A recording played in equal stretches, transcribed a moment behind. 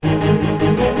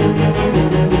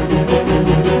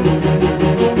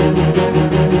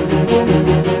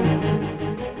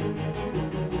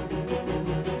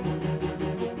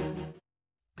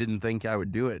Didn't think I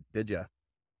would do it, did ya?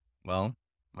 Well,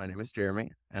 my name is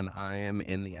Jeremy, and I am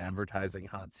in the advertising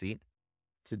hot seat.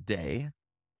 Today,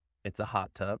 it's a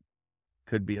hot tub.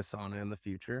 Could be a sauna in the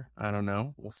future. I don't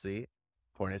know. We'll see.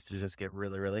 Point is to just get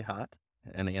really, really hot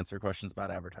and answer questions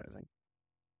about advertising.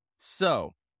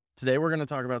 So, today we're going to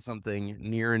talk about something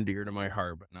near and dear to my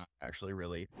heart, but not actually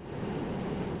really.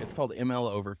 It's called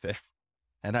ML Overfit.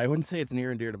 And I wouldn't say it's near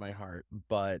and dear to my heart,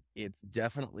 but it's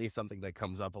definitely something that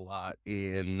comes up a lot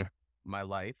in my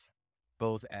life,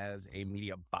 both as a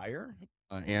media buyer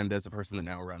and as a person that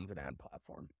now runs an ad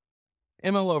platform.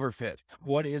 ML Overfit.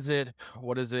 What is it?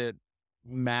 What does it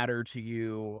matter to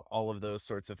you? All of those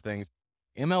sorts of things.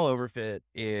 ML Overfit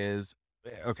is,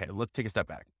 okay, let's take a step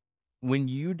back. When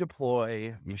you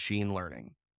deploy machine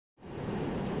learning,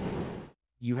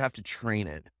 you have to train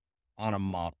it on a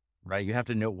model, right? You have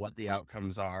to know what the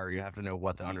outcomes are. You have to know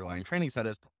what the underlying training set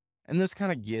is. And this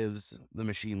kind of gives the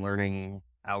machine learning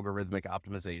algorithmic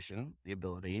optimization the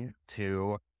ability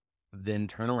to then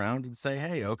turn around and say,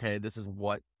 hey, okay, this is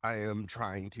what I am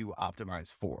trying to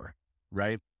optimize for,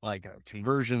 right? Like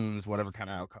conversions, whatever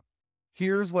kind of outcome.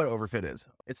 Here's what Overfit is.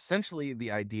 It's essentially the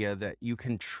idea that you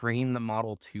can train the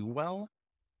model too well,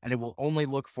 and it will only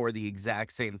look for the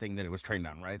exact same thing that it was trained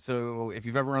on, right? So if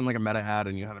you've ever run like a meta ad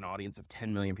and you have an audience of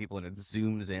 10 million people and it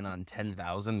zooms in on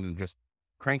 10,000 and just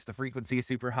cranks the frequency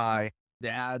super high,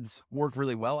 the ads work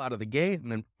really well out of the gate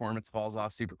and then performance falls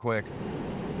off super quick,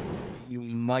 you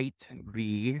might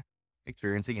be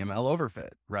experiencing ML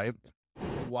Overfit, right?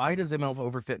 Why does ML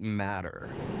Overfit matter?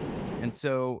 And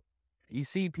so you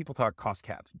see people talk cost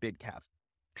caps, bid caps.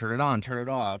 Turn it on, turn it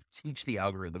off, teach the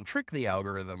algorithm, trick the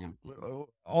algorithm,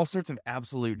 all sorts of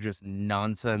absolute just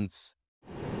nonsense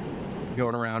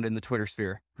going around in the Twitter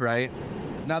sphere, right?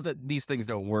 Not that these things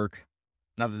don't work,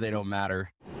 not that they don't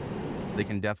matter. They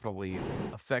can definitely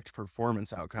affect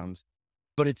performance outcomes,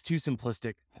 but it's too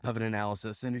simplistic of an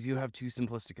analysis. And if you have too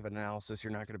simplistic of an analysis,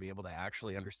 you're not going to be able to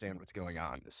actually understand what's going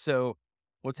on. So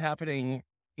what's happening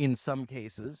in some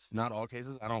cases, not all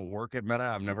cases, I don't work at Meta.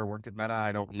 I've never worked at Meta.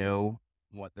 I don't know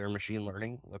what their machine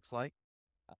learning looks like.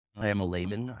 I am a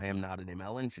layman. I am not an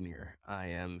ML engineer. I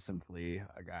am simply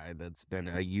a guy that's been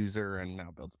a user and now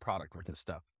builds a product with this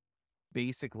stuff.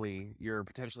 Basically, you're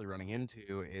potentially running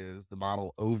into is the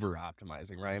model over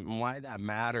optimizing, right? And why that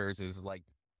matters is like,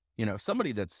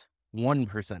 somebody that's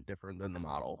 1% different than the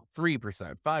model,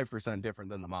 3%, 5% different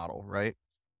than the model, right?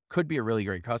 Could be a really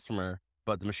great customer,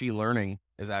 but the machine learning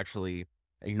is actually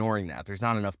ignoring that. There's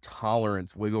not enough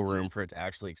tolerance, wiggle room for it to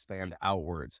actually expand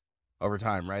outwards over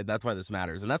time, right? That's why this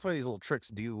matters. And that's why these little tricks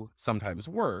do sometimes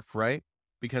work, right?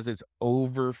 Because it's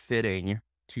overfitting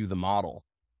to the model.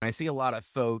 And I see a lot of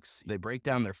folks, they break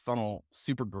down their funnel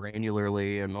super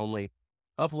granularly and only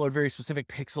upload very specific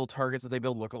pixel targets that they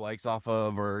build lookalikes off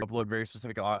of, or upload very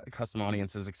specific custom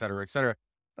audiences, et cetera, et cetera.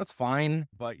 That's fine,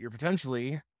 but you're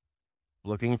potentially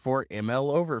looking for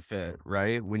ML overfit,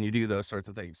 right? When you do those sorts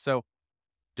of things. So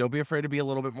don't be afraid to be a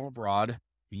little bit more broad.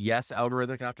 Yes,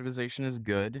 algorithmic optimization is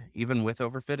good. Even with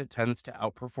overfit, it tends to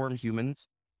outperform humans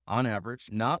on average.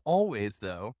 Not always,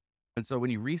 though. And so when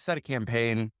you reset a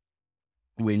campaign,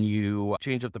 when you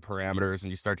change up the parameters and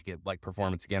you start to get like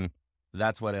performance again,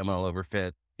 that's what ML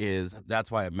overfit is. That's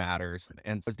why it matters.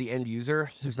 And as the end user,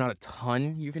 there's not a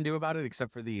ton you can do about it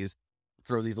except for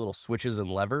throw these little switches and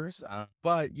levers.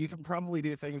 But you can probably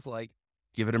do things like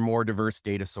give it a more diverse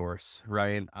data source,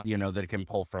 right? That it can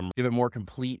pull from, give it more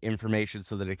complete information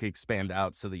so that it can expand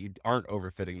out so that you aren't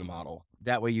overfitting the model.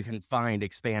 That way you can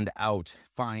expand out,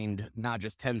 find not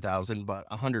just 10,000, but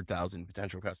 100,000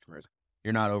 potential customers.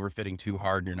 You're not overfitting too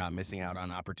hard. You're not missing out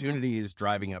on opportunities,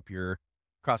 driving up your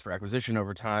cost per acquisition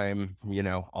over time,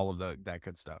 all of that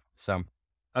good stuff. So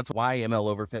that's why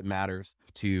ML Overfit matters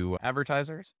to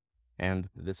advertisers. And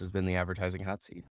this has been the Advertising Hot Seat.